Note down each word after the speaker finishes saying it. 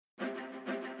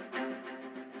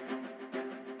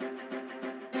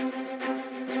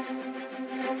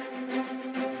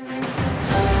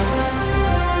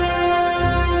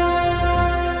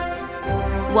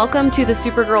Welcome to the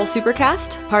Supergirl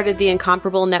Supercast, part of the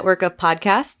incomparable network of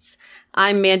podcasts.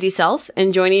 I'm Mandy Self,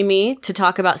 and joining me to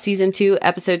talk about Season 2,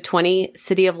 Episode 20,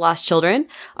 City of Lost Children,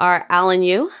 are Alan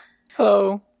Yu.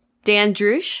 Hello. Dan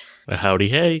Drusch. Howdy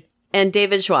hey. And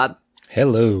David Schaub.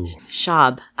 Hello.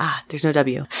 Schaub. There's no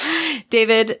W.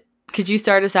 David, could you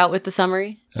start us out with the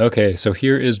summary? Okay, so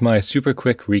here is my super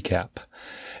quick recap.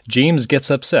 James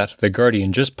gets upset the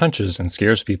Guardian just punches and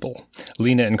scares people.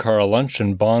 Lena and Kara lunch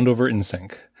and bond over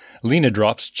InSync. Lena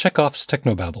drops Chekhov's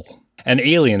technobabble. An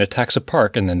alien attacks a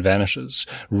park and then vanishes.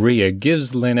 Rhea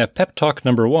gives Lena pep talk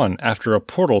number 1 after a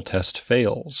portal test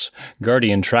fails.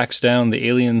 Guardian tracks down the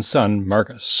alien's son,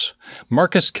 Marcus.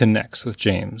 Marcus connects with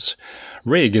James.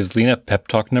 Rhea gives Lena pep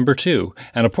talk number 2,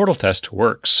 and a portal test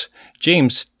works.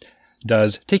 James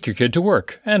does take your kid to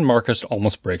work, and Marcus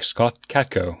almost breaks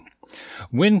Catco.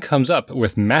 Wynn comes up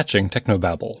with matching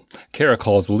technobabble. Kara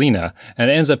calls Lena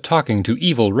and ends up talking to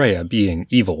evil Rhea being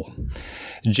evil.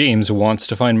 James wants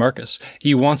to find Marcus.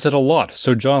 He wants it a lot,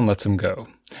 so John lets him go.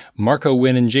 Marco,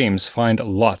 Wynn, and James find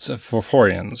lots of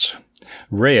Phosphorians.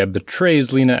 Rhea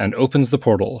betrays Lena and opens the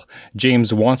portal.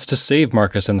 James wants to save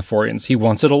Marcus and the Phosphorians. He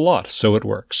wants it a lot, so it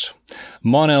works.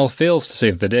 Mon-El fails to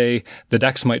save the day. The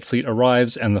Daxamite fleet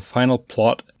arrives, and the final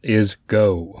plot is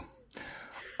go.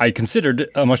 I considered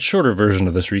a much shorter version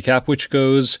of this recap, which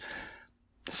goes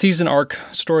season arc,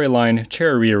 storyline,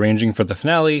 chair rearranging for the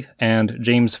finale, and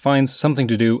James finds something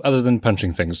to do other than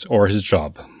punching things, or his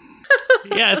job.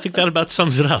 Yeah, I think that about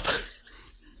sums it up.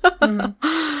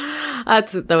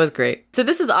 That was great. So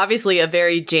this is obviously a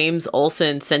very James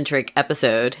Olsen-centric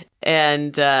episode.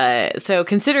 And so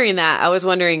considering that, I was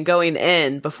wondering going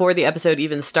in, before the episode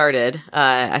even started,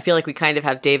 I feel like we kind of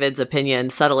have David's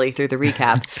opinion subtly through the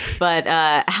recap. But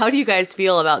how do you guys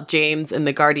feel about James and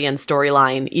the Guardian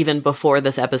storyline even before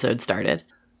this episode started?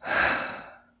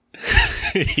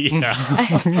 Yeah.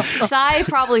 Sai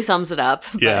probably sums it up.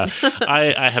 But. Yeah.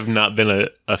 I have not been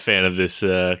a fan of this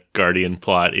Guardian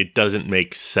plot. It doesn't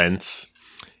make sense.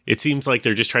 It seems like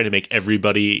they're just trying to make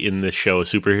everybody in the show a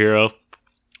superhero.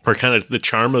 Or kind of the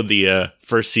charm of the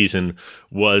first season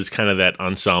was kind of that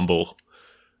ensemble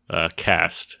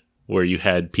cast where you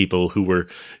had people who were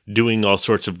doing all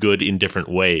sorts of good in different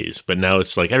ways. But now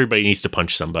it's like everybody needs to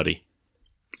punch somebody.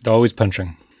 Always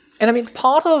punching. And I mean,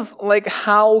 part of like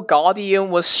how Guardian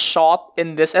was shot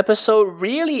in this episode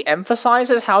really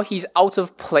emphasizes how he's out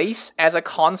of place as a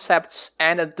concept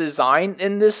and a design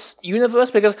in this universe.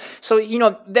 Because, so,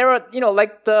 there are,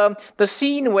 like the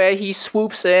scene where he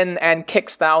swoops in and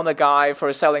kicks down a guy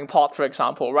for selling pot, for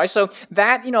example, right? So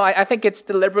that, I think it's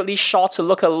deliberately shot to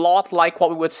look a lot like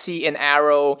what we would see in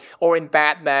Arrow or in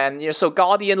Batman. So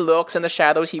Guardian lurks in the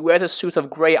shadows. He wears a suit of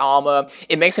gray armor.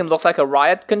 It makes him look like a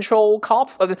riot control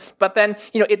cop. But then,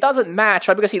 it doesn't match,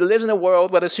 right? Because he lives in a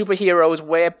world where the superheroes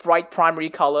wear bright primary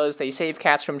colors, they save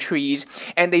cats from trees,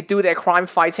 and they do their crime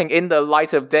fighting in the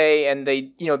light of day, and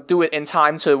they, do it in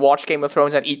time to watch Game of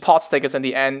Thrones and eat pot stickers in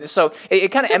the end. So it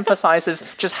kind of emphasizes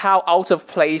just how out of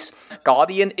place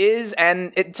Guardian is,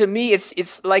 and to me,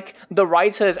 it's like the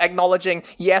writers acknowledging,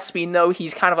 yes, we know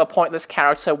he's kind of a pointless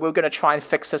character, we're going to try and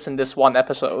fix this in this one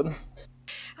episode.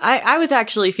 I was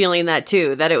actually feeling that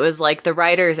too, that it was like the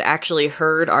writers actually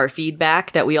heard our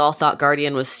feedback that we all thought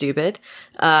Guardian was stupid,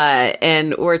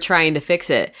 and were trying to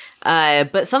fix it.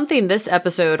 But something this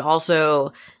episode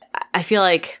also, I feel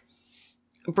like,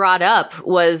 brought up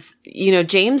was,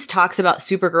 James talks about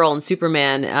Supergirl and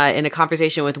Superman in a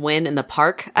conversation with Wynn in the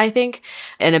park, I think,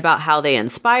 and about how they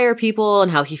inspire people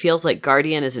and how he feels like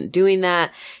Guardian isn't doing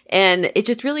that. And it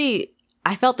just really...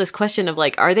 I felt this question of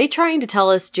like, are they trying to tell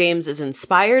us James is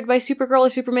inspired by Supergirl or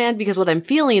Superman? Because what I'm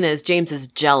feeling is James is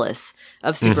jealous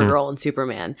of Supergirl and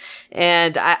Superman.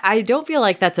 And I don't feel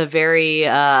like that's a very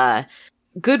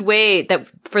good way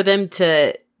that for them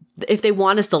to, if they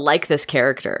want us to like this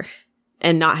character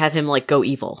and not have him like go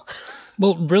evil.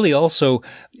 Well, really also,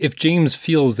 if James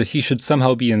feels that he should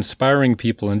somehow be inspiring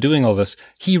people and doing all this,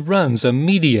 he runs a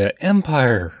media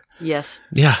empire. Yes.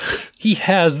 Yeah. He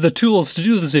has the tools to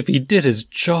do this if he did his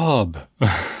job.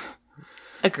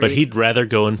 Agreed. But he'd rather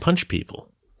go and punch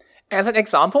people. As an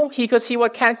example, he could see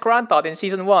what Cat Grant did in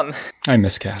season 1. I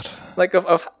miss Cat. Like,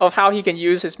 of how he can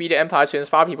use his media empire to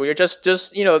inspire people. You're just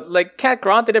like, Cat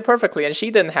Grant did it perfectly, and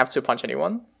she didn't have to punch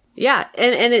anyone. Yeah,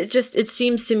 and it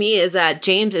seems to me is that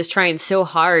James is trying so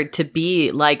hard to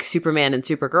be like Superman and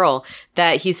Supergirl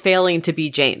that he's failing to be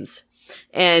James.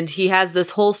 And he has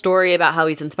this whole story about how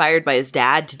he's inspired by his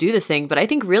dad to do this thing. But I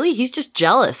think really he's just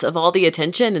jealous of all the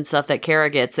attention and stuff that Kara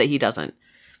gets that he doesn't.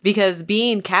 Because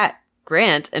being Cat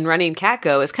Grant and running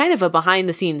Catco is kind of a behind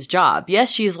the scenes job.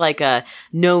 Yes, she's like a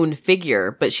known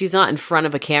figure, but she's not in front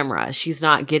of a camera. She's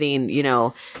not getting,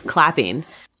 clapping.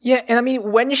 Yeah, and I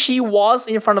mean, when she was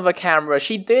in front of a camera,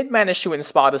 she did manage to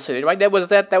inspire the city, right? There was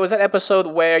that episode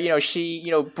where,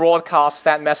 she, broadcast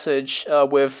that message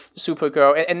with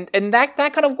Supergirl, and that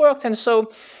kind of worked. And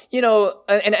so,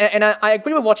 and I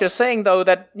agree with what you're saying, though,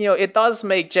 that, it does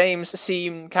make James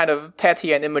seem kind of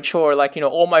petty and immature, like,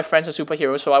 all my friends are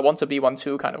superheroes, so I want to be one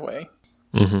too, kind of way.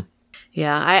 Mm-hmm.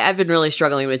 Yeah, I've been really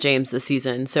struggling with James this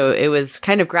season, so it was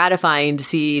kind of gratifying to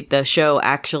see the show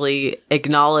actually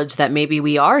acknowledge that maybe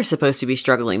we are supposed to be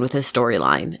struggling with his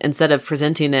storyline instead of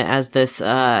presenting it as this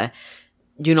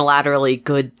unilaterally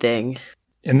good thing.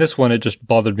 In this one, it just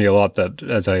bothered me a lot that,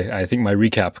 as I think my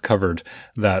recap covered,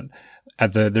 that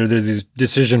there are these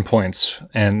decision points,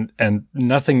 and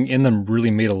nothing in them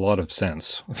really made a lot of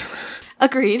sense.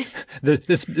 Agreed.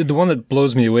 The one that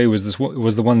blows me away was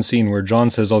the one scene where John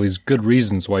says all these good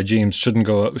reasons why James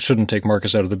shouldn't take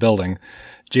Marcus out of the building.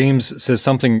 James says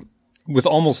something with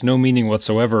almost no meaning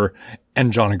whatsoever,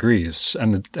 and John agrees.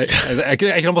 And I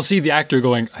can almost see the actor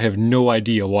going, I have no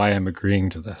idea why I'm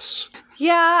agreeing to this.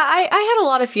 Yeah, I had a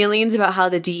lot of feelings about how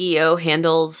the DEO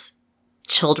handles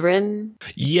children.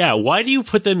 Yeah, why do you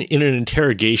put them in an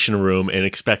interrogation room and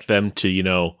expect them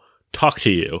to, talk to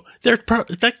you?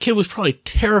 That kid was probably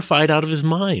terrified out of his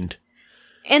mind.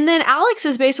 And then Alex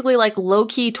is basically like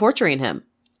low-key torturing him.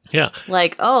 Yeah.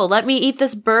 Like, oh, let me eat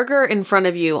this burger in front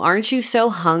of you. Aren't you so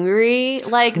hungry?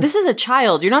 Like, this is a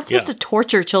child. You're not supposed to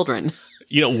torture children.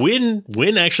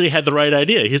 Win actually had the right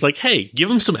idea. He's like, hey,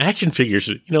 give him some action figures.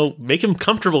 Make him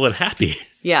comfortable and happy.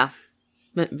 Yeah.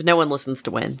 But no one listens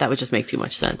to Win. That would just make too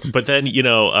much sense. But then,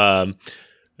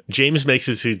 James makes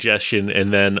a suggestion,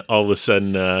 and then all of a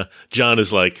sudden, John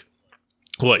is like,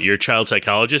 what, you're a child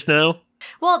psychologist now?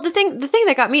 Well, the thing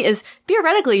that got me is,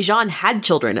 theoretically, Jean had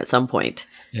children at some point.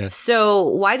 Yes. So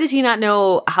why does he not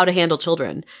know how to handle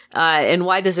children? And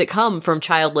why does it come from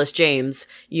childless James,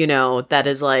 that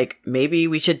is like, maybe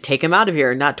we should take him out of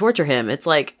here and not torture him? It's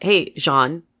like, hey,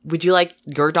 Jean, would you like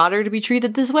your daughter to be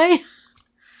treated this way?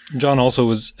 John also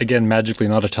was, again, magically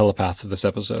not a telepath this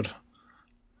episode.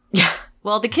 Yeah.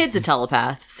 Well, the kid's a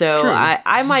telepath, so True.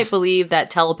 I might believe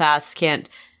that telepaths can't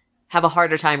have a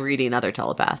harder time reading other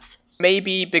telepaths.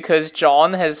 Maybe because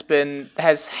John hasn't been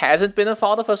a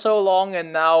father for so long,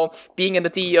 and now being in the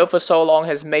DEO for so long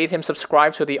has made him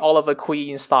subscribe to the Oliver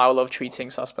Queen style of treating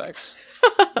suspects.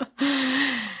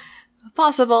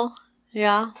 Possible,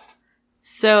 yeah.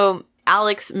 So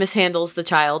Alex mishandles the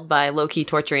child by low-key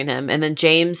torturing him, and then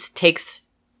James takes...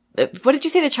 What did you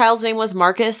say the child's name was?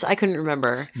 Marcus? I couldn't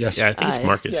remember. Yes. Yeah, I think it's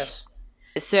Marcus. Yes.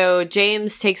 So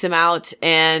James takes him out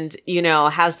and,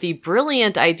 has the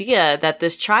brilliant idea that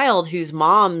this child whose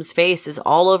mom's face is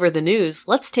all over the news,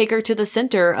 let's take her to the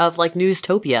center of like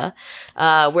Newstopia,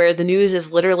 where the news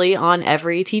is literally on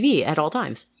every TV at all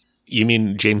times. You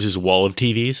mean James's wall of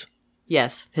TVs?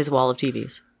 Yes, his wall of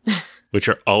TVs. Which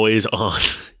are always on.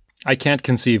 I can't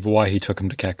conceive why he took him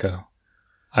to Catco.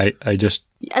 I just...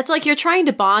 It's like you're trying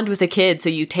to bond with a kid, so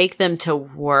you take them to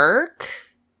work.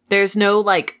 There's no,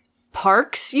 like,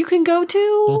 parks you can go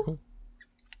to.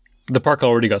 Mm-hmm. The park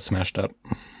already got smashed up.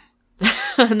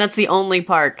 And that's the only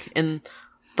park in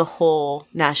the whole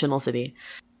national city.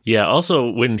 Yeah,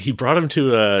 also, when he brought him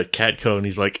to Catco, and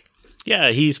he's like, yeah,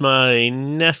 he's my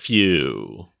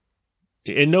nephew.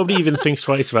 And nobody even thinks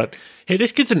twice about, hey,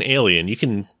 this kid's an alien.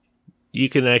 You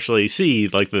can actually see,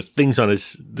 like, the things on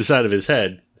the side of his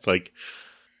head. It's like...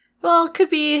 Well, could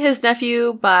be his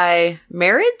nephew by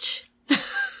marriage?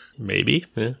 Maybe,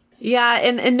 yeah. Yeah,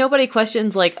 and nobody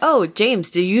questions, like, oh,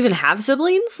 James, do you even have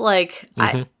siblings? Like,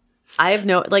 I have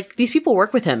no... Like, these people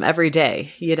work with him every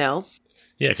day, Yeah,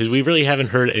 because we really haven't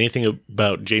heard anything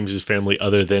about James's family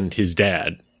other than his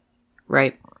dad.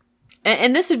 Right.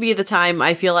 And this would be the time,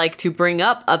 I feel like, to bring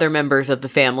up other members of the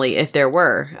family, if there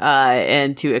were,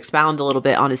 and to expound a little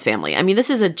bit on his family. I mean, this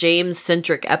is a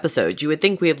James-centric episode. You would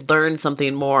think we'd learn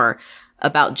something more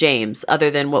about James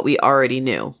other than what we already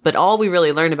knew. But all we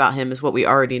really learned about him is what we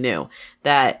already knew.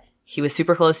 That he was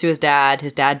super close to his dad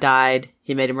died,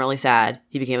 he made him really sad,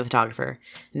 he became a photographer,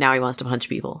 now he wants to punch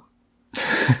people.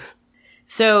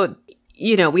 So,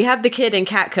 we have the kid in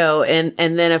Catco,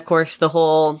 and then, of course, the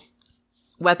whole...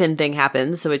 weapon thing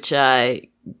happens, which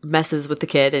messes with the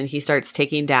kid, and he starts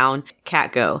taking down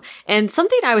Catco. And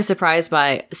something I was surprised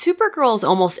by, Supergirl is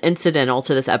almost incidental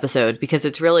to this episode because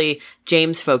it's really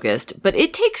James focused, but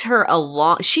it takes her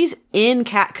she's in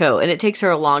Catco, and it takes her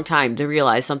a long time to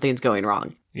realize something's going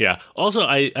wrong. Yeah. Also,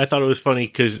 I thought it was funny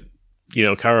because,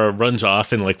 Kara runs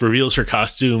off and like reveals her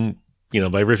costume,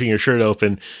 by ripping her shirt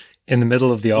open. In the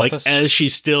middle of the like office? as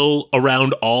she's still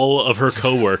around all of her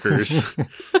coworkers.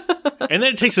 And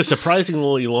then it takes a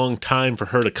surprisingly long time for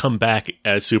her to come back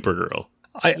as Supergirl.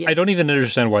 I don't even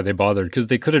understand why they bothered, because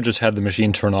they could have just had the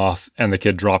machine turn off and the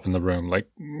kid drop in the room. Like,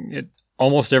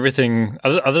 almost everything,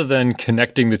 other than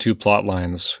connecting the two plot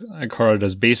lines, Kara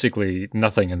does basically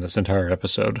nothing in this entire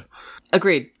episode.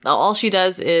 Agreed. All she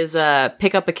does is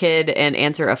pick up a kid and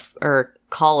answer or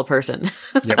call a person.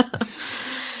 Yep.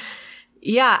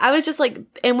 Yeah, I was just like,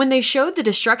 and when they showed the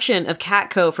destruction of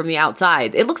Catco from the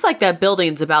outside, it looks like that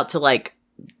building's about to collapse.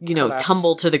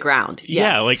 Tumble to the ground.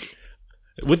 Yes. Yeah, like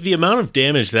with the amount of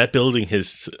damage that building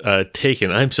has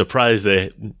taken, I'm surprised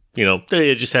that,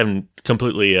 they just haven't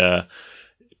completely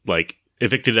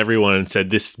evicted everyone and said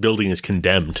this building is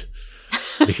condemned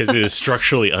because it is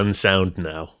structurally unsound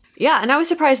now. Yeah, and I was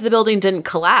surprised the building didn't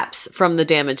collapse from the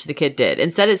damage the kid did.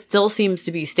 Instead, it still seems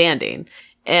to be standing.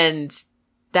 And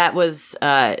that was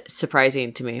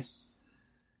surprising to me.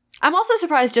 I'm also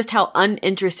surprised just how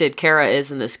uninterested Kara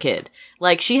is in this kid.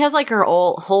 Like, she has like her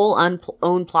whole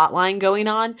own plot line going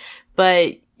on,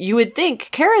 but you would think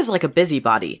Kara's like a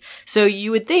busybody. So you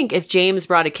would think if James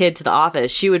brought a kid to the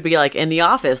office, she would be like in the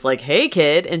office, like, hey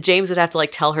kid, and James would have to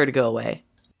like tell her to go away.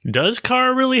 Does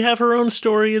Kara really have her own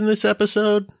story in this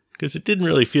episode? Because it didn't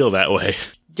really feel that way.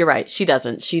 You're right. She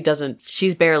doesn't.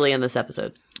 She's barely in this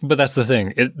episode. But that's the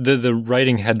thing. The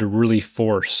writing had to really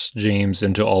force James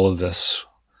into all of this.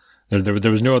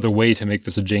 There was no other way to make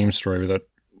this a James story without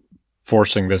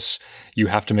forcing this. You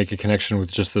have to make a connection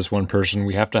with just this one person.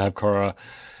 We have to have Kara.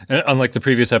 And unlike the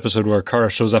previous episode where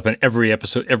Kara shows up in every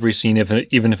episode, every scene,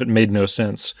 even if it made no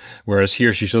sense. Whereas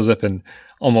here she shows up in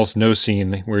almost no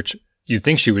scene, which you'd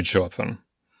think she would show up in.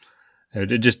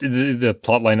 The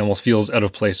plot line almost feels out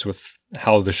of place with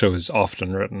how the show is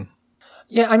often written.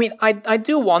 Yeah, I mean, I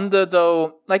do wonder,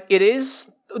 though, like, it is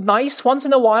nice once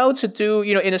in a while to do,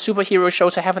 in a superhero show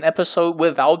to have an episode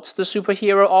without the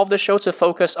superhero of the show to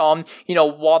focus on,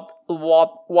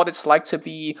 what it's like to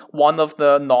be one of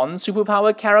the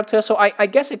non-superpowered characters. So I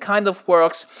guess it kind of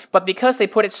works, but because they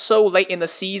put it so late in the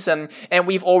season and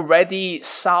we've already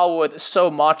soured so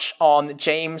much on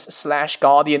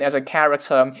James/Guardian as a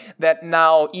character that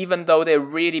now, even though they're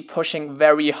really pushing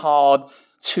very hard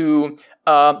to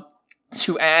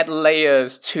add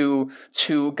layers to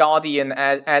Guardian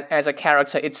as a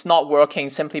character, it's not working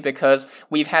simply because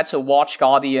we've had to watch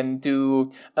Guardian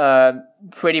do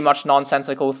pretty much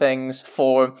nonsensical things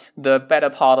for the better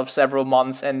part of several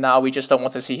months, and now we just don't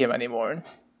want to see him anymore.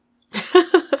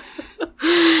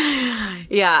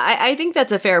 Yeah, I think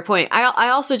that's a fair point. I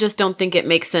also just don't think it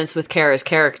makes sense with Kara's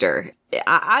character.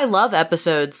 I love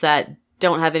episodes that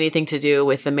don't have anything to do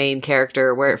with the main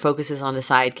character, where it focuses on a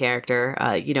side character.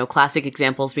 Classic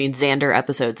examples being Xander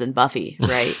episodes in Buffy,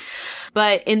 right?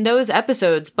 But in those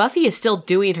episodes, Buffy is still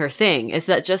doing her thing. It's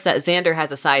just that Xander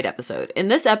has a side episode. In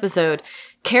this episode,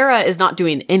 Kara is not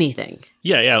doing anything.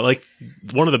 Yeah. Like,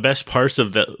 one of the best parts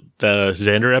of the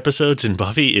Xander episodes in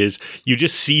Buffy is you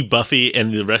just see Buffy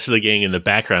and the rest of the gang in the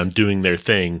background doing their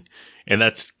thing. And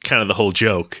that's kind of the whole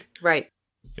joke. Right.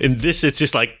 In this, it's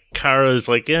just like Kara's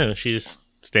like, yeah, she's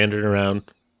standing around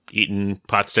eating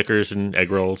pot stickers and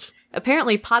egg rolls.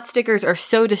 Apparently, pot stickers are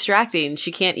so distracting,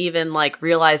 she can't even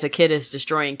realize a kid is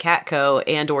destroying Catco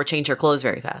and or change her clothes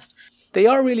very fast. They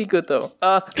are really good, though.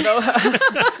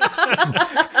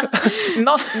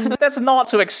 No, that's not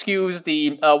to excuse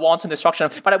the wanton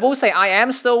destruction, but I will say I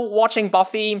am still watching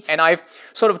Buffy, and I've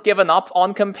sort of given up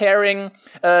on comparing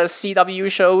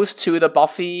CW shows to the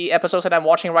Buffy episodes that I'm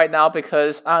watching right now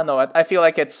because, I don't know, I feel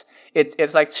like it's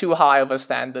like too high of a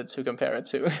standard to compare it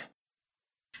to.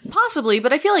 Possibly,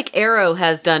 but I feel like Arrow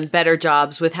has done better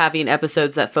jobs with having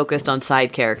episodes that focused on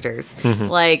side characters. Mm-hmm.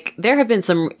 Like, there have been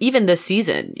some, even this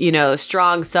season,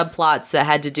 strong subplots that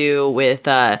had to do with,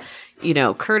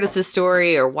 Curtis's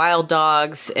story or Wild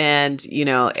Dogs, and,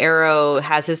 Arrow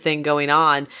has his thing going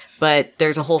on, but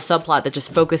there's a whole subplot that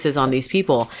just focuses on these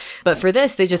people. But for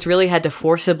this, they just really had to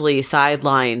forcibly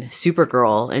sideline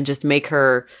Supergirl and just make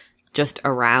her just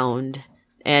around.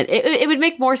 And it would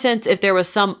make more sense if there was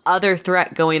some other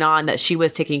threat going on that she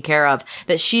was taking care of,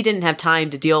 that she didn't have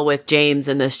time to deal with James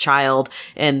and this child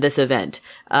and this event.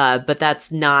 But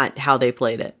that's not how they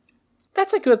played it.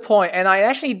 That's a good point, and I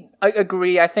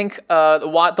agree. I think the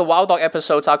Wild Dog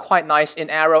episodes are quite nice in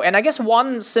Arrow, and I guess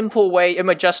one simple way,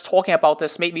 just talking about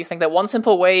this made me think that one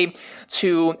simple way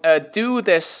to do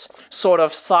this sort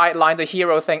of sideline the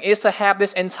hero thing is to have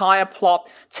this entire plot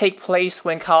take place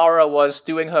when Kara was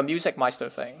doing her Music Meister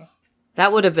thing.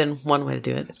 That would have been one way to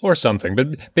do it. Or something,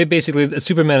 but basically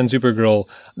Superman and Supergirl,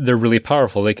 they're really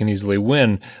powerful, they can easily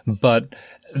win, but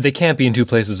they can't be in two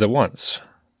places at once.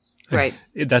 Right.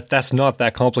 That's not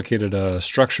that complicated a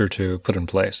structure to put in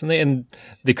place. And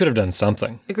they could have done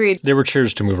something. Agreed. There were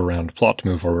chairs to move around, plot to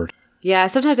move forward. Yeah,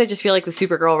 sometimes I just feel like the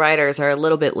Supergirl writers are a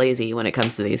little bit lazy when it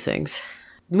comes to these things.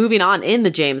 Moving on in the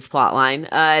James plotline,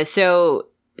 so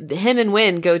him and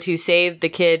Wynn go to save the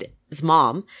kid's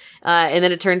mom, and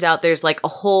then it turns out there's like a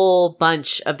whole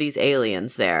bunch of these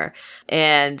aliens there.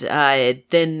 And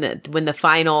then when the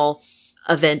final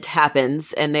event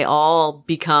happens and they all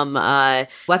become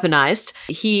weaponized,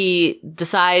 he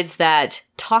decides that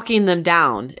talking them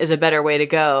down is a better way to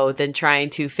go than trying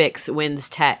to fix Wynn's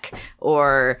tech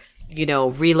or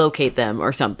relocate them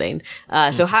or something.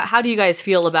 So how do you guys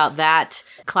feel about that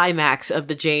climax of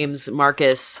the James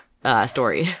Marcus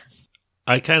story?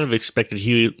 I kind of expected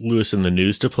Huey Lewis in the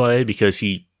News to play because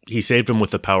he saved him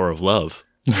with the power of love.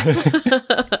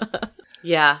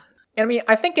 Yeah. I mean,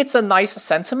 I think it's a nice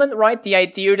sentiment, right? The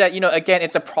idea that, again,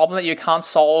 it's a problem that you can't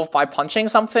solve by punching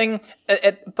something.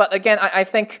 But again, I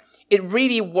think it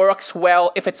really works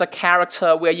well if it's a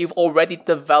character where you've already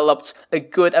developed a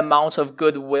good amount of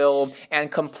goodwill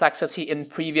and complexity in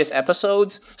previous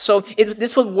episodes. So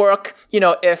this would work,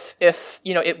 if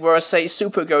it were, say,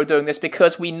 Supergirl doing this,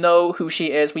 because we know who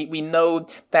she is. We know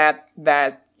that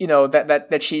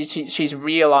she's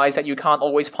realized that you can't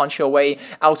always punch your way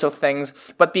out of things.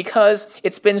 But because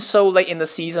it's been so late in the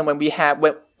season when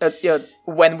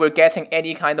we're getting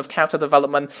any kind of character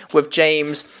development with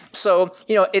James, so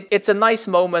it's a nice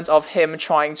moment of him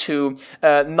trying to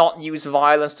not use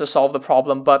violence to solve the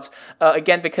problem. But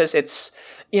again, because it's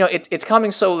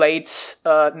coming so late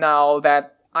now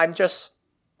that I'm just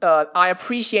I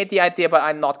appreciate the idea, but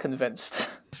I'm not convinced.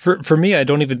 For me, I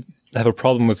don't even have a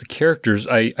problem with the characters.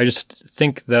 I just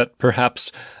think that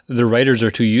perhaps the writers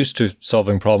are too used to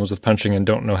solving problems with punching and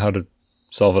don't know how to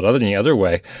solve it any other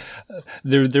way.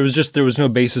 There was no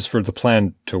basis for the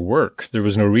plan to work. There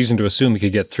was no reason to assume he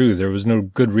could get through. There was no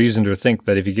good reason to think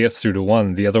that if he gets through to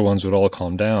one, the other ones would all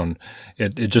calm down.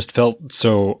 It just felt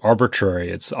so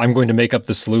arbitrary. I'm going to make up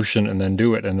the solution and then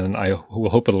do it, and then I will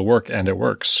hope it'll work, and it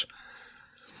works.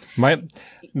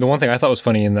 The one thing I thought was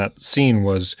funny in that scene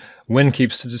was Wynn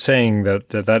keeps saying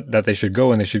that they should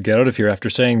go and they should get out of here after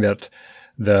saying that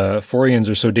the Forians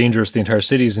are so dangerous, the entire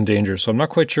city is in danger. So I'm not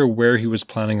quite sure where he was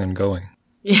planning on going.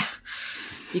 Yeah.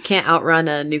 You can't outrun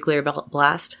a nuclear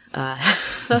blast.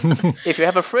 If you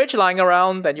have a fridge lying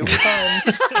around, then you'll be fine.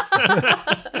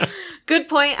 Good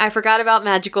point. I forgot about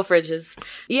magical fridges.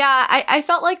 Yeah, I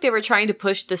felt like they were trying to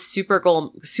push the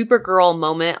Supergirl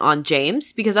moment on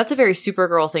James, because that's a very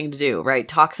Supergirl thing to do, right?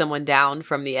 Talk someone down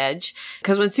from the edge.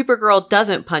 Because when Supergirl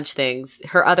doesn't punch things,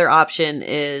 her other option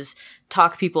is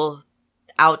talk people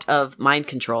out of mind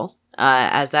control,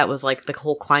 as that was like the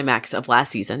whole climax of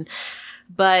last season.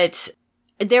 But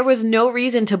there was no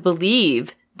reason to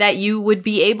believe that you would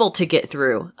be able to get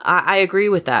through. I agree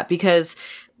with that, because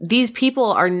these people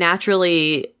are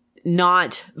naturally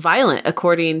not violent,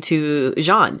 according to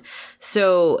Jean.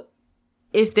 So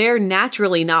if they're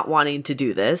naturally not wanting to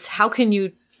do this, how can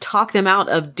you talk them out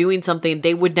of doing something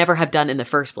they would never have done in the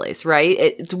first place,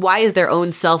 right? Why is their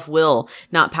own self-will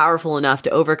not powerful enough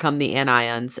to overcome the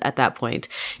anions at that point?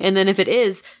 And then if it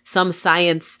is some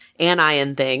science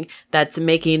anion thing that's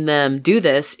making them do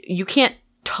this, you can't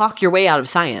talk your way out of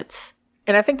science.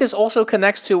 And I think this also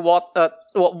connects to what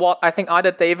I think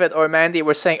either David or Mandy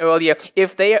were saying earlier.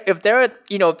 If they're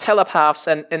telepaths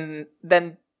and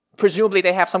then presumably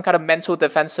they have some kind of mental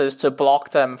defenses to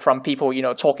block them from people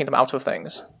talking them out of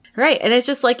things. Right, and it's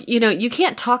just like you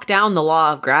can't talk down the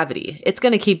law of gravity. It's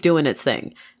going to keep doing its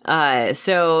thing.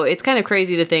 So it's kind of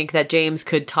crazy to think that James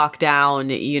could talk down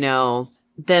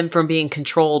them from being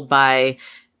controlled by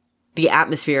the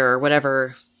atmosphere or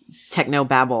whatever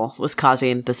techno-babble was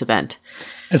causing this event.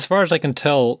 As far as I can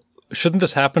tell, shouldn't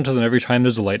this happen to them every time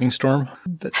there's a lightning storm?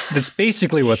 That's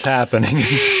basically what's happening in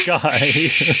the sky.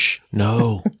 Shh,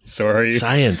 no. Sorry.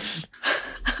 Science.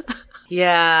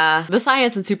 Yeah, the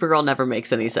science in Supergirl never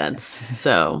makes any sense.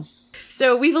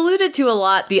 So we've alluded to a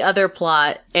lot the other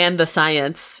plot and the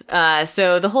science.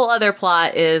 So the whole other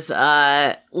plot is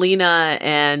Lena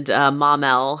and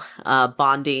Mom-El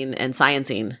bonding and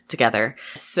sciencing together.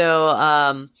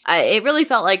 So it really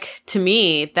felt like to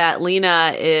me that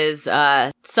Lena is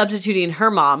substituting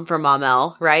her mom for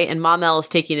Mom-El, right? And Mom-El is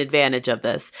taking advantage of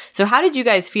this. So how did you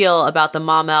guys feel about the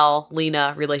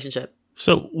Mom-El-Lena relationship?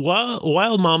 So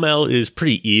while Mom-El is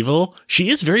pretty evil,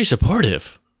 she is very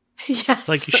supportive. Yes.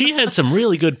 Like, she had some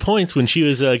really good points when she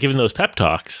was giving those pep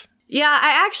talks. Yeah,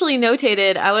 I actually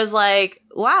notated, I was like,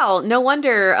 wow, no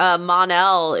wonder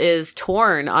Mon-El is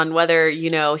torn on whether,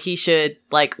 he should,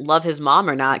 love his mom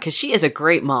or not, because she is a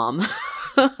great mom.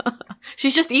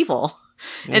 She's just evil.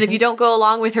 And if you don't go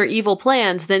along with her evil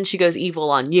plans, then she goes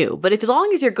evil on you. But if as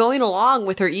long as you're going along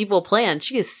with her evil plan,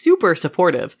 she is super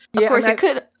supportive. Of course, it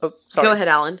could... Oh, sorry. Go ahead,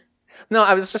 Alan. No,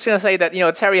 I was just going to say that,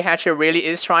 Terry Hatcher really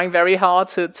is trying very hard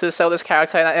to sell this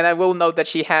character. And I will note that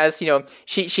she has,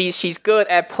 she's good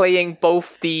at playing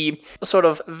both the sort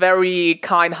of very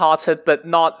kind-hearted but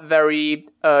not very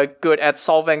good at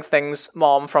solving things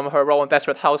mom from her role in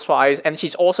Desperate Housewives. And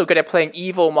she's also good at playing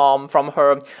evil mom from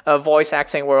her voice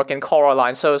acting work in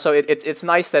Coraline. So it's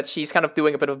nice that she's kind of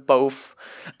doing a bit of both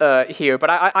here. But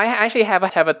I actually have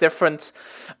a different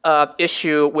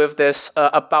issue with this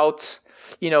about...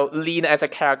 Lena as a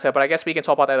character, but I guess we can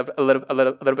talk about that a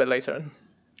little bit later.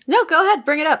 No, go ahead,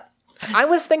 bring it up. I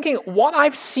was thinking, what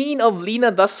I've seen of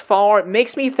Lena thus far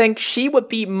makes me think she would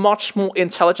be much more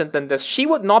intelligent than this. She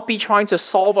would not be trying to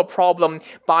solve a problem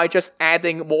by just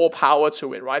adding more power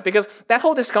to it, right? Because that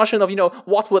whole discussion of,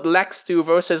 what would Lex do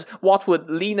versus what would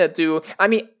Lena do, I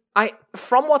mean,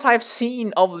 from what I've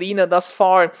seen of Lena thus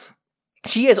far,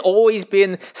 she has always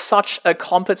been such a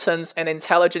competent and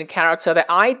intelligent character that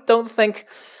I don't think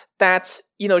that,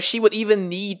 she would even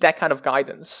need that kind of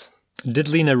guidance. Did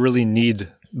Lena really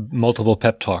need multiple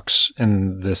pep talks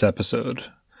in this episode?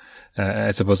 I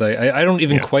suppose I don't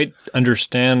even quite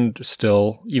understand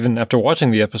still, even after watching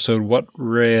the episode, what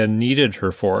Rhea needed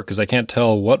her for, because I can't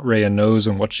tell what Rhea knows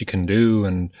and what she can do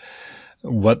and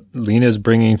what Lena's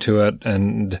bringing to it.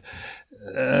 And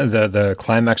the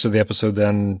climax of the episode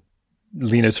then...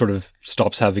 Lena sort of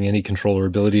stops having any control or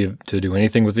ability to do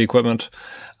anything with the equipment.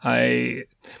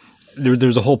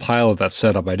 There's a whole pile of that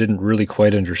setup I didn't really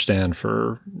quite understand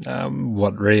for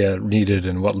what Rhea needed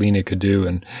and what Lena could do.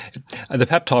 And the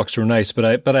pep talks were nice, but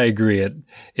I agree.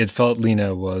 It felt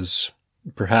Lena was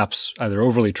perhaps either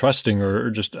overly trusting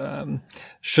or just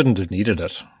shouldn't have needed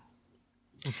it.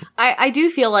 I do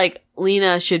feel like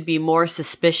Lena should be more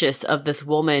suspicious of this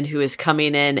woman who is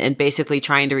coming in and basically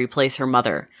trying to replace her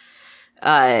mother.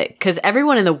 Because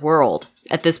everyone in the world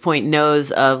at this point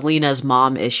knows of Lena's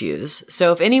mom issues.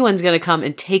 So if anyone's going to come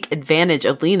and take advantage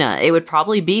of Lena, it would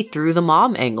probably be through the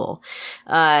mom angle.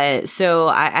 So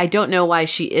I don't know why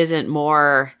she isn't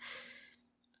more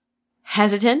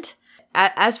hesitant.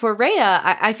 As for Rhea,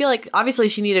 I feel like obviously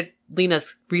she needed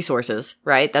Lena's resources,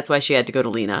 right? That's why she had to go to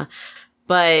Lena.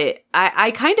 But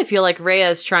I kind of feel like Rhea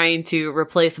is trying to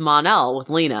replace Mon-El with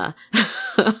Lena.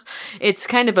 It's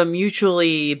kind of a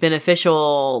mutually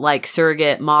beneficial, like,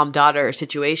 surrogate mom-daughter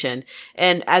situation.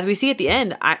 And as we see at the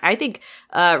end, I think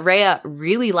Rhea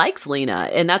really likes Lena,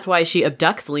 and that's why she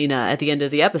abducts Lena at the end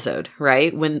of the episode,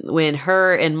 right? When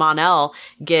her and Mon-El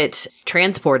get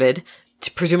transported,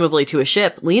 presumably to a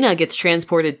ship, Lena gets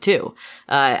transported too.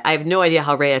 I have no idea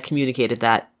how Rhea communicated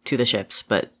that to the ships,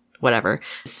 but... whatever.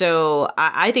 So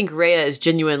I think Rhea is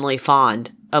genuinely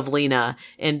fond of Lena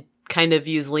and kind of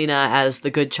views Lena as the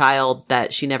good child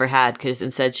that she never had, because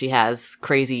instead she has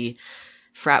crazy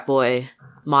frat boy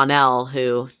Mon-El,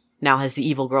 who now has the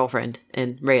evil girlfriend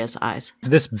in Rhea's eyes.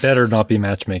 This better not be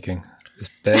matchmaking. This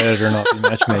better not be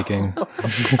matchmaking.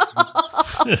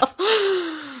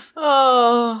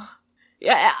 Oh.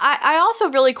 Yeah, I also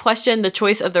really question the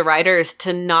choice of the writers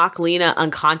to knock Lena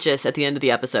unconscious at the end of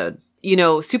the episode.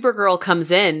 Supergirl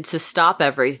comes in to stop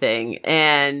everything,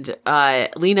 and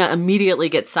Lena immediately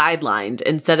gets sidelined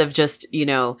instead of just,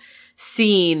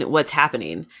 seeing what's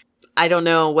happening. I don't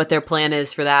know what their plan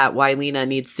is for that, why Lena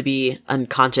needs to be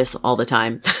unconscious all the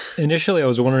time. Initially, I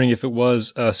was wondering if it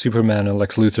was a Superman and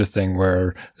Lex Luthor thing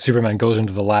where Superman goes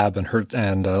into the lab and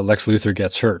Lex Luthor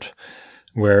gets hurt.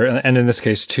 And in this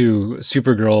case, too,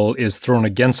 Supergirl is thrown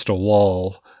against a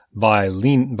wall by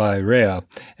Rhea,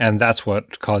 and that's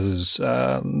what causes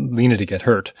Lena to get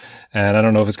hurt. And I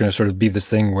don't know if it's going to sort of be this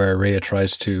thing where Rhea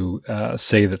tries to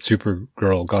say that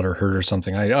Supergirl got her hurt or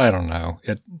something. I don't know.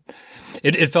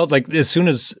 It felt like as soon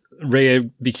as Rhea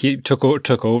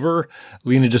took over,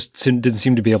 Lena just didn't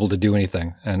seem to be able to do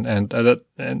anything, and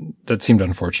that seemed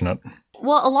unfortunate.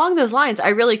 Well, along those lines, I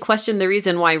really question the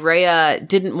reason why Rhea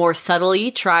didn't more subtly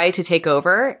try to take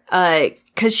over,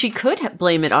 because she could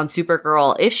blame it on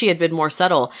Supergirl if she had been more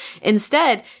subtle.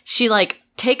 Instead, she,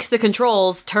 takes the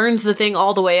controls, turns the thing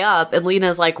all the way up, and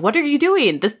Lena's like, what are you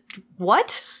doing?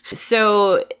 What?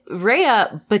 So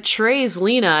Rhea betrays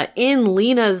Lena in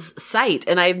Lena's sight,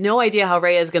 and I have no idea how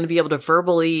Rhea is going to be able to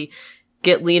verbally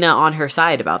get Lena on her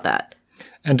side about that.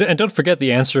 And don't forget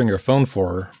the answering her phone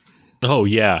for her. Oh,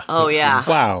 yeah. Oh, yeah.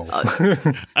 Wow.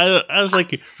 I was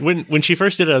like, when she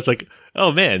first did it, I was like,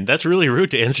 oh, man, that's really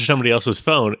rude to answer somebody else's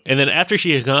phone. And then after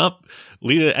she hung up,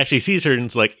 Lena actually sees her and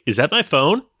is like, is that my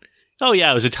phone? Oh,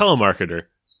 yeah, it was a telemarketer.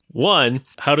 One,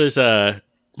 how does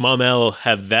Mon-El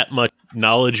have that much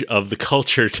knowledge of the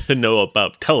culture to know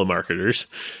about telemarketers.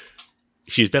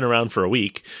 She's been around for a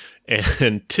week.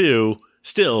 And 2,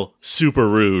 still super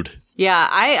rude. Yeah,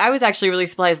 I was actually really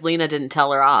surprised Lena didn't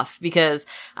tell her off, because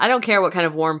I don't care what kind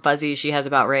of warm fuzzies she has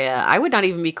about Rhea. I would not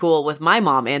even be cool with my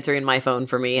mom answering my phone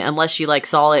for me unless she like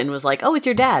saw it and was like, oh, it's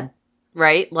your dad,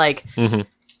 right? Like,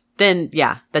 then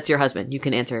yeah, that's your husband. You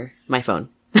can answer my phone.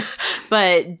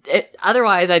 But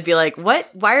otherwise, I'd be like, what?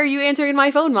 Why are you answering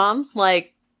my phone, Mom?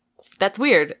 Like, that's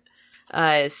weird.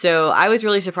 So I was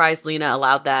really surprised Lena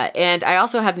allowed that. And I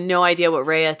also have no idea what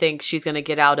Rhea thinks she's going to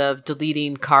get out of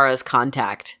deleting Kara's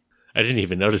contact. I didn't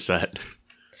even notice that.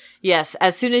 Yes,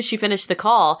 as soon as she finished the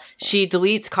call, she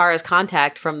deletes Kara's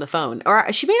contact from the phone.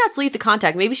 Or she may not delete the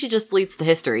contact. Maybe she just deletes the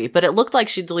history. But it looked like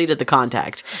she deleted the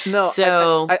contact. No,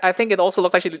 so I think it also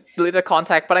looked like she deleted the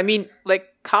contact. But I mean, like,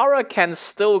 Kara can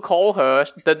still call her.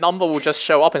 The number will just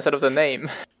show up instead of the name.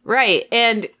 Right.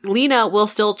 And Lena will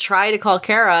still try to call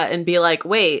Kara and be like,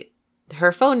 wait,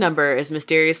 her phone number is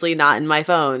mysteriously not in my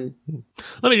phone.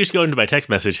 Let me just go into my text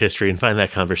message history and find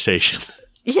that conversation.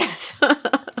 Yes.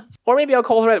 Or maybe I'll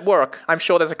call her at work. I'm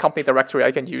sure there's a company directory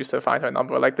I can use to find her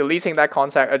number. Like, deleting that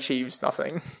contact achieves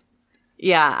nothing.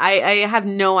 Yeah, I have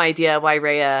no idea why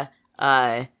Rhea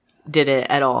did it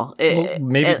at all.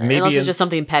 Maybe unless it's just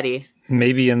something petty.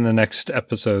 Maybe in the next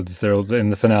episodes, in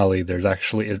the finale,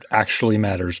 it actually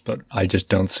matters, but I just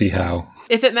don't see how.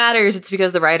 If it matters, it's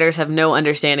because the writers have no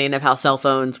understanding of how cell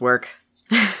phones work.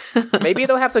 Maybe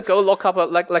they'll have to go look up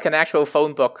like an actual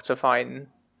phone book to find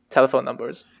telephone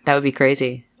numbers. That would be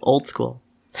crazy. Old school.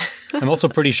 I'm also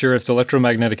pretty sure if the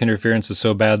electromagnetic interference is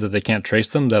so bad that they can't trace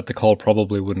them, that the call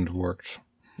probably wouldn't have worked.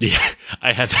 Yeah,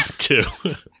 I had that too.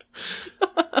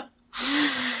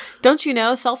 Don't you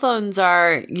know, cell phones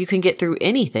you can get through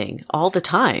anything all the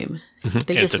time.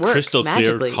 They just it's a work crystal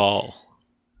magically. clear call.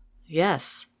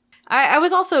 Yes. I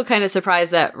was also kind of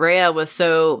surprised that Rhea was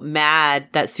so mad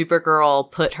that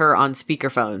Supergirl put her on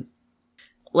speakerphone.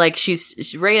 Like,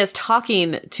 Rhea's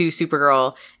talking to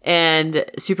Supergirl, and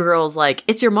Supergirl's like,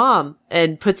 it's your mom,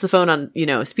 and puts the phone on,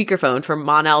 speakerphone for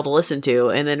Mon-El to listen to.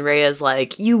 And then Rhea's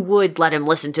like, you would let him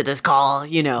listen to this call,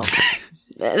 And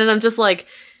I'm just like,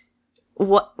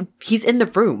 what? He's in the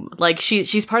room. Like,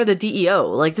 she's part of the DEO.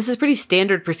 Like, this is pretty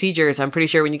standard procedures. I'm pretty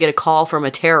sure when you get a call from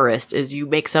a terrorist is you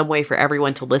make some way for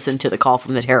everyone to listen to the call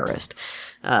from the terrorist.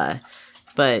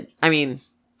 But I mean,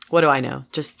 what do I know?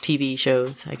 Just TV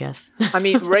shows, I guess. I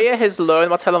mean, Rhea has learned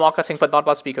about telemarketing, but not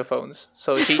about speakerphones.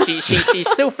 So she's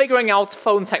still figuring out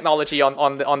phone technology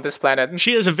on this planet.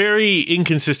 She has a very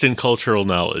inconsistent cultural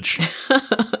knowledge.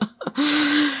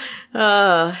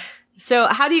 So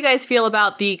how do you guys feel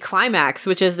about the climax,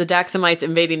 which is the Daxamites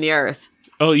invading the Earth?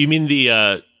 Oh, you mean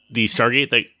the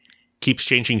Stargate that keeps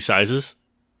changing sizes?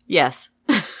 Yes.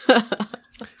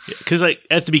 Because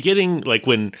at the beginning,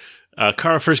 when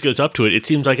Kara first goes up to it, it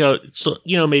seems like it's,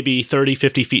 maybe 30,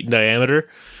 50 feet in diameter.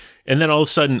 And then all of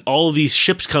a sudden, all of these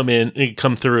ships come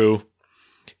through,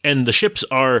 and the ships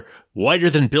are wider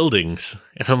than buildings.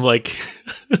 And I'm like,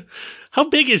 how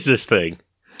big is this thing?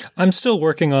 I'm still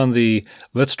working on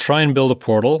let's try and build a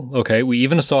portal. Okay, we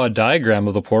even saw a diagram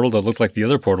of the portal that looked like the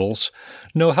other portals.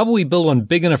 No, how about we build one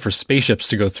big enough for spaceships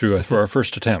to go through for our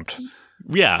first attempt?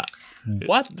 Yeah.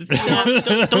 What?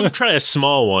 No, don't try a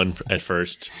small one at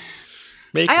first.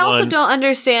 I also don't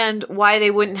understand why they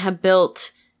wouldn't have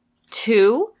built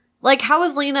 2. Like, how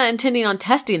was Lena intending on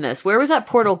testing this? Where was that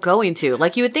portal going to?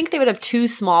 Like, you would think they would have 2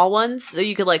 small ones so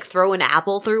you could, throw an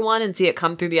apple through one and see it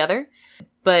come through the other.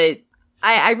 But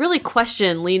I really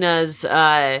question Lena's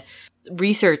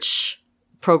research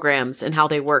programs and how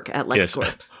they work at LexCorp.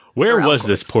 Yes. Where was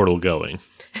this portal going?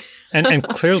 And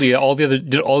clearly, all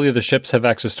the other ships have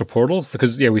access to portals?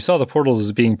 Because, we saw the portals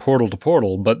as being portal to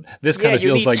portal, but this kind of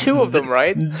feels like... you need 2 of them,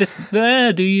 right?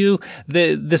 Do you?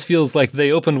 This feels like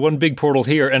they opened one big portal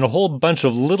here, and a whole bunch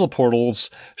of little portals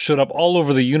showed up all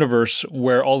over the universe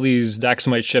where all these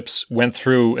Daxamite ships went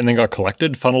through and then got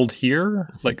collected, funneled here?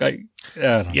 I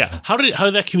don't know. How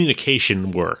did that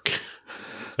communication work?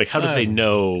 How did they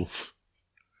know...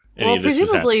 Well,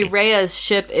 presumably Rhea's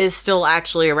ship is still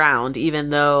actually around, even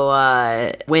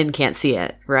though Wynn can't see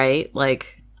it, right?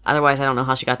 Otherwise I don't know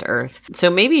how she got to Earth. So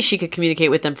maybe she could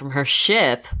communicate with them from her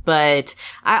ship, but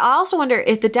I also wonder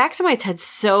if the Daxamites had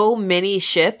so many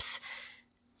ships.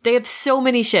 They have so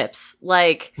many ships.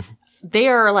 They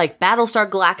are Battlestar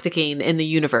Galacticing in the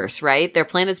universe, right? Their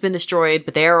planet's been destroyed,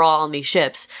 but they are all on these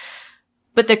ships.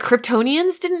 But the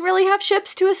Kryptonians didn't really have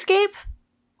ships to escape.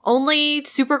 Only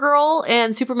Supergirl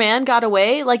and Superman got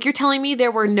away? You're telling me there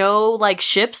were no,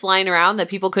 ships lying around that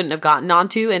people couldn't have gotten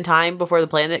onto in time before the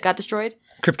planet got destroyed?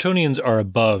 Kryptonians are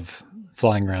above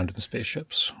flying around in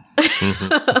spaceships.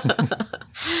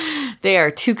 They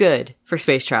are too good for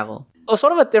space travel.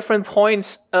 Sort of a different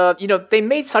point, they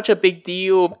made such a big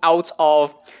deal out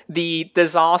of the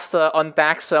disaster on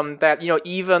Daxam that,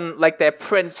 even like their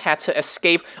prince had to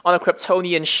escape on a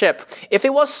Kryptonian ship. If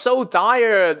it was so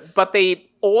dire, but they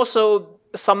also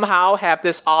somehow have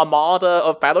this armada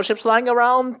of battleships lying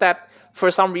around that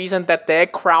for some reason that their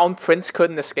crown prince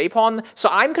couldn't escape on. So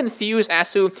I'm confused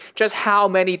as to just how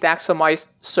many Daxamites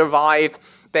survived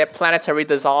their planetary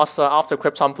disaster after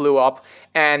Krypton blew up,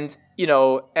 and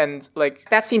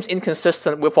that seems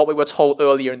inconsistent with what we were told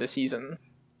earlier in the season.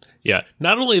 Yeah,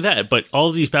 not only that, but all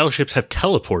of these battleships have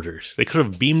teleporters. They could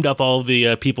have beamed up all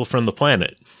the people from the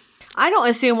planet. I don't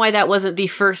assume why that wasn't the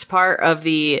first part of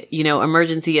the,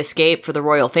 emergency escape for the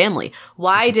royal family.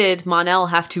 Why did Mon-El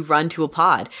have to run to a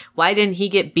pod? Why didn't he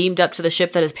get beamed up to the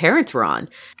ship that his parents were on?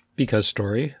 Because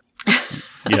story.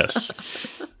 Yes.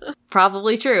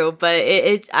 Probably true, but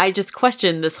I just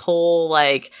question this whole,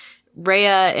 Rhea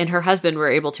and her husband were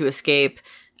able to escape.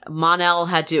 Mon-El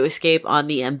had to escape on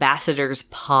the ambassador's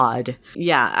pod.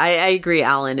 Yeah, I agree,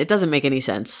 Alan. It doesn't make any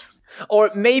sense.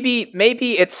 Or maybe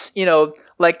it's,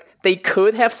 they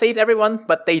could have saved everyone,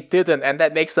 but they didn't, and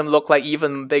that makes them look like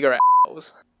even bigger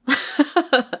assholes.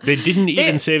 They didn't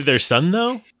even save their son,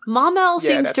 though? Mon-El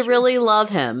seems to really love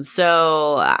him,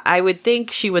 so I would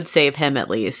think she would save him at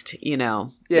least,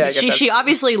 Yeah, she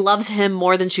obviously loves him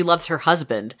more than she loves her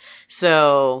husband,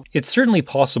 so... It's certainly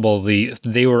possible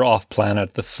they were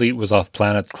off-planet, the fleet was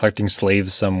off-planet collecting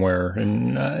slaves somewhere,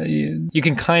 and you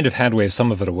can kind of handwave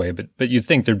some of it away, but you'd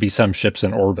think there'd be some ships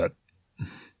in orbit.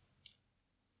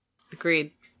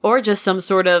 Agreed. Or just some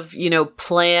sort of,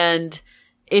 planned...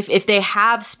 If they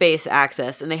have space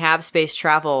access and they have space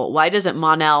travel, why doesn't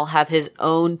Mon-El have his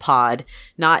own pod?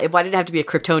 Why did it have to be a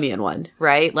Kryptonian one,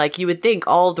 right? Like, you would think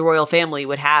all of the royal family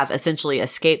would have essentially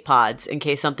escape pods in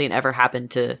case something ever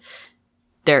happened to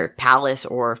their palace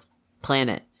or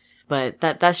planet. But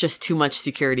that's just too much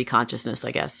security consciousness,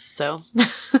 I guess. So...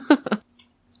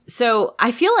 So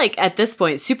I feel like at this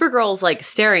point, Supergirl's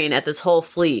staring at this whole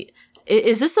fleet.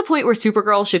 Is this the point where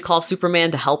Supergirl should call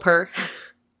Superman to help her?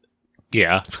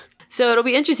 Yeah. So it'll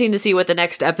be interesting to see what the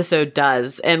next episode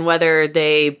does and whether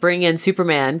they bring in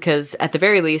Superman, because at the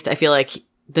very least, I feel like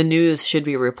the news should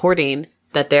be reporting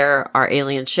that there are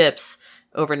alien ships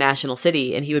over National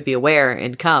City and he would be aware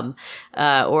and come,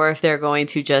 or if they're going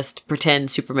to just pretend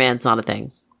Superman's not a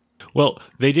thing. Well,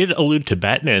 they did allude to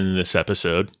Batman in this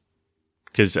episode,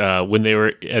 because when they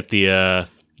were at the...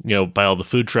 by all the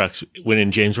food trucks, when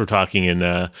and James were talking, and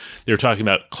they were talking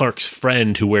about Clark's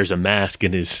friend who wears a mask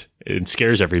and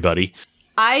scares everybody.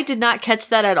 I did not catch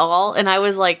that at all, and I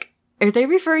was like, are they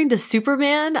referring to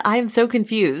Superman? I'm so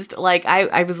confused.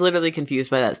 I was literally confused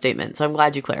by that statement, so I'm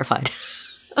glad you clarified.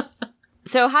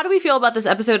 So how do we feel about this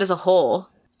episode as a whole?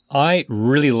 I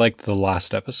really liked the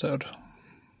last episode.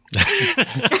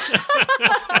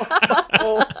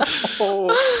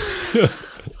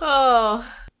 Oh.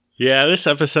 Yeah, this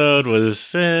episode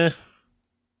was, it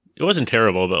wasn't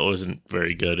terrible, but it wasn't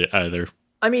very good either.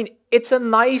 I mean, it's a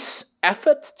nice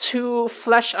effort to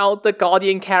flesh out the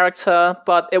Guardian character,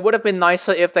 but it would have been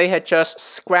nicer if they had just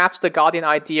scrapped the Guardian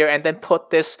idea and then put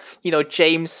this,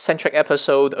 James-centric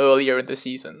episode earlier in the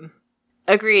season.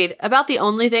 Agreed. About the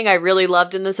only thing I really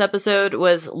loved in this episode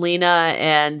was Lena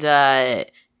and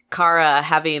Kara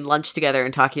having lunch together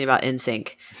and talking about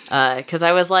NSYNC. Because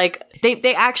I was like,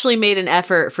 they actually made an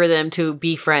effort for them to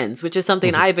be friends, which is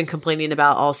something I've been complaining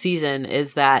about all season,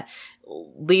 is that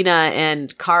Lena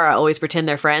and Kara always pretend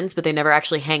they're friends, but they never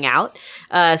actually hang out.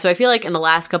 So I feel like in the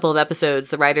last couple of episodes,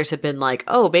 the writers have been like,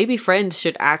 oh, maybe friends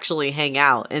should actually hang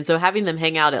out. And so having them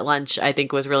hang out at lunch, I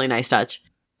think, was a really nice touch.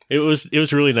 It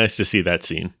was really nice to see that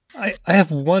scene. I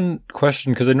have one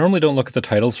question, because I normally don't look at the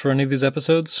titles for any of these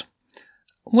episodes.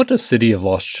 What does City of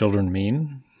Lost Children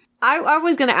mean? I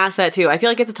was going to ask that too. I feel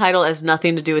like it's a title that has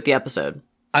nothing to do with the episode.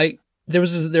 There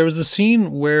was a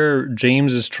scene where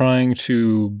James is trying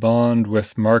to bond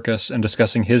with Marcus and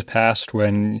discussing his past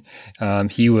when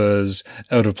he was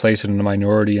out of place and in a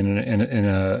minority in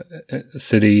a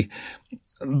city.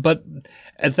 But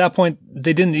at that point,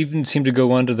 they didn't even seem to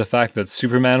go on to the fact that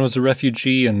Superman was a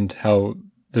refugee and how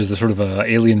there's a sort of a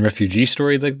alien refugee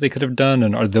story that they could have done.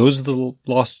 And are those the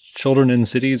lost children in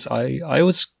cities? I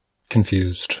was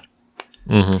confused.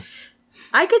 Mm-hmm.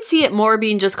 I could see it more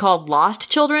being just called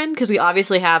Lost Children, because we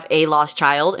obviously have a lost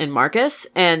child in Marcus,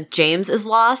 and James is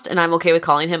lost, and I'm okay with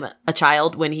calling him a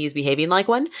child when he's behaving like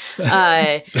one.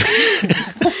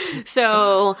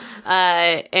 So,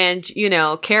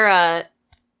 Kara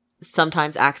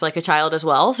sometimes acts like a child as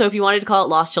well. So if you wanted to call it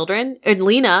Lost Children, and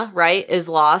Lena, right, is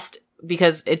lost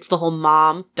because it's the whole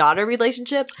mom-daughter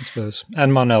relationship. I suppose.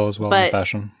 And Mon-El as well in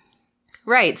fashion.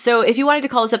 Right. So if you wanted to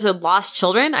call this episode Lost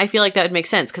Children, I feel like that would make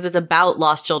sense because it's about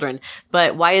lost children.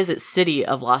 But why is it City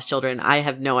of Lost Children? I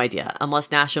have no idea.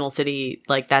 Unless National City,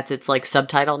 like that's its like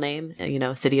subtitle name, you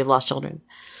know, City of Lost Children.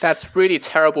 That's really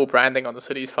terrible branding on the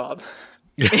city's part.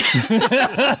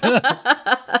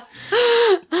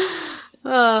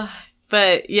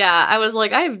 But yeah, I was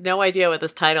like, I have no idea what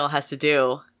this title has to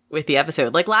do with the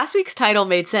episode. Like last week's title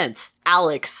made sense.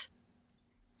 Alex.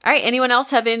 All right. Anyone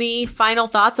else have any final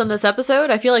thoughts on this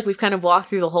episode? I feel like we've kind of walked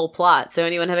through the whole plot. So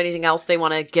anyone have anything else they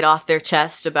want to get off their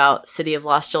chest about City of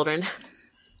Lost Children?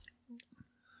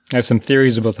 I have some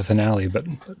theories about the finale, but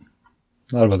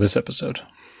not about this episode.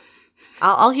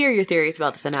 I'll hear your theories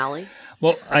about the finale.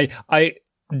 Well, I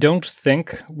don't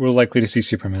think we're likely to see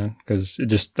Superman because it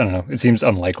just, I don't know, it seems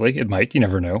unlikely. It might, you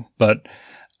never know. But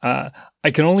I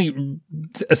can only,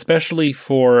 especially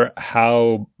for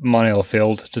how Mon-El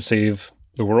failed to save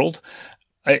the world,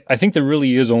 I think there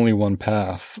really is only one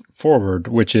path forward,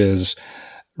 which is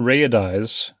Rhea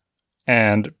dies,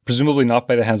 and presumably not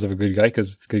by the hands of a good guy,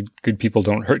 because good people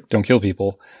don't kill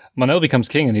people. Mon-El becomes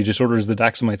king, and he just orders the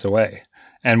Daxamites away,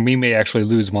 and we may actually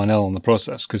lose Mon-El in the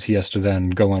process because he has to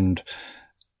then go and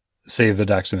save the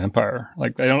Daxam Empire.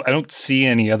 Like I don't see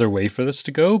any other way for this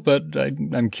to go, but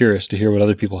I'm curious to hear what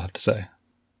other people have to say.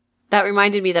 That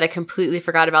reminded me that I completely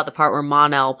forgot about the part where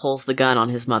Mon-El pulls the gun on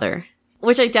his mother,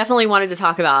 which I definitely wanted to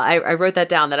talk about. I wrote that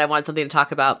down that I wanted something to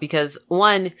talk about because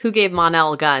 1, who gave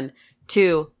Mon-El a gun?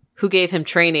 2, who gave him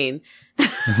training?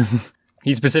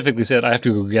 He specifically said, I have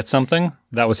to go get something.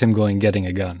 That was him going getting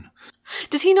a gun.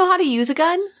 Does he know how to use a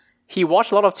gun? He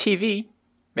watched a lot of TV.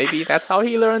 Maybe that's how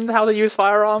he learned how to use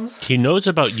firearms. He knows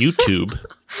about YouTube.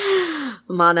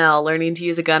 Mon-El learning to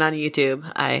use a gun on YouTube.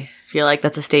 I feel like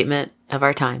that's a statement of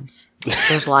our times.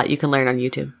 There's a lot you can learn on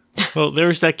YouTube. Well, there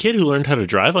was that kid who learned how to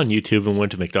drive on YouTube and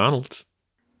went to McDonald's.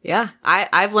 Yeah,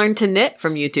 I've learned to knit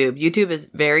from YouTube. YouTube is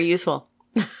very useful.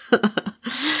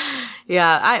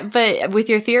 Yeah, but with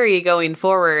your theory going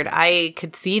forward, I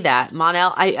could see that.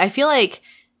 Mon-El, I feel like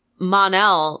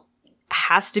Mon-El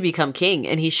has to become king,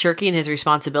 and he's shirking his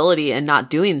responsibility and not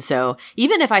doing so.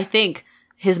 Even if I think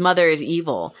his mother is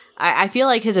evil, I feel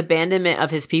like his abandonment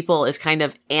of his people is kind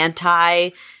of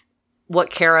anti what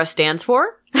Kara stands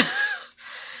for.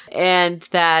 And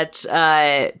that,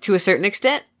 to a certain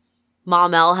extent,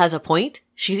 Mon-El has a point.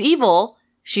 She's evil.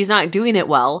 She's not doing it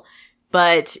well.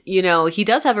 But, you know, he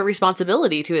does have a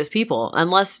responsibility to his people,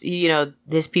 unless, you know,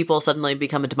 his people suddenly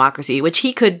become a democracy, which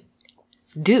he could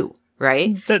do,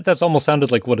 right? That's almost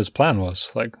sounded like what his plan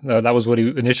was. Like, that was what he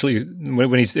initially,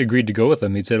 when he agreed to go with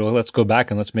them, he said, well, let's go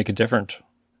back and let's make it different.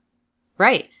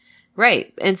 Right.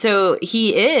 Right. And so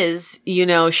he is, you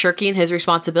know, shirking his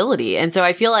responsibility. And so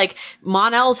I feel like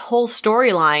Mon-El's whole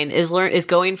storyline is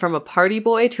going from a party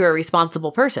boy to a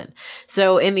responsible person.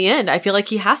 So in the end, I feel like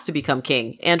he has to become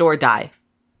king and or die.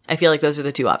 I feel like those are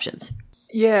the two options.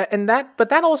 Yeah, but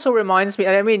that also reminds me,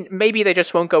 and I mean, maybe they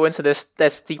just won't go into this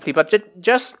deeply, but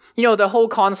just, you know, the whole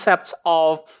concept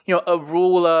of, you know, a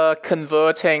ruler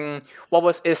converting what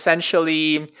was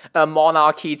essentially a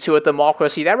monarchy to a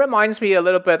democracy. That reminds me a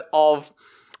little bit of,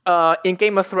 in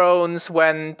Game of Thrones,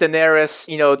 when Daenerys,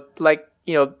 you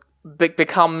know,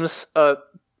 becomes,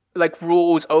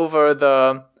 rules over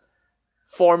the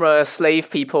former slave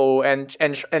people and,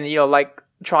 you know, like,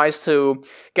 tries to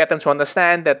get them to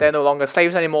understand that they're no longer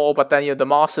slaves anymore, but then, you know, the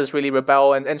masters really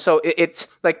rebel. And so it's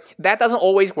like, that doesn't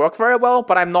always work very well,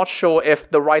 but I'm not sure if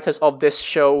the writers of this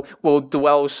show will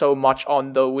dwell so much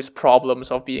on those problems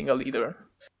of being a leader.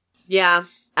 Yeah.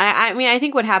 I mean, I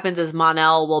think what happens is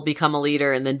Mon-El will become a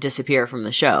leader and then disappear from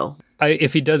the show.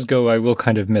 If he does go, I will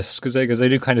kind of miss, because I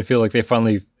do kind of feel like they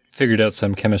finally figured out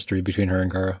some chemistry between her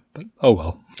and Kara, but oh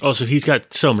well. Also, he's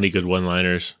got so many good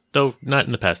one-liners, though not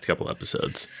in the past couple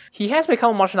episodes. He has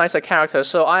become a much nicer character,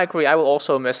 so I agree. I will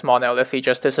also miss Mon-El if he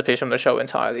just disappears from the show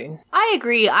entirely. I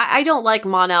agree. I don't like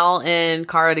Mon-El and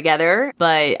Kara together,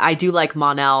 but I do like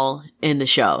Mon-El in the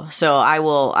show, so I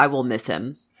will miss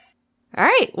him. All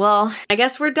right, well, I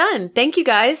guess we're done. Thank you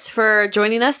guys for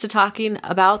joining us to talking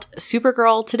about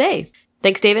Supergirl today.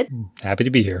 Thanks, David. Happy to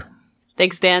be here.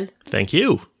 Thanks, Dan. Thank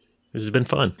you. This has been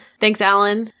fun. Thanks,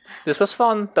 Alan. This was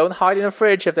fun. Don't hide in the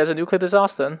fridge if there's a nuclear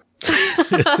disaster.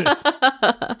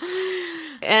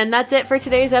 And that's it for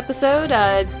today's episode.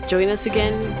 Join us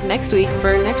again next week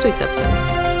for next week's episode.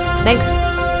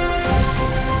 Thanks.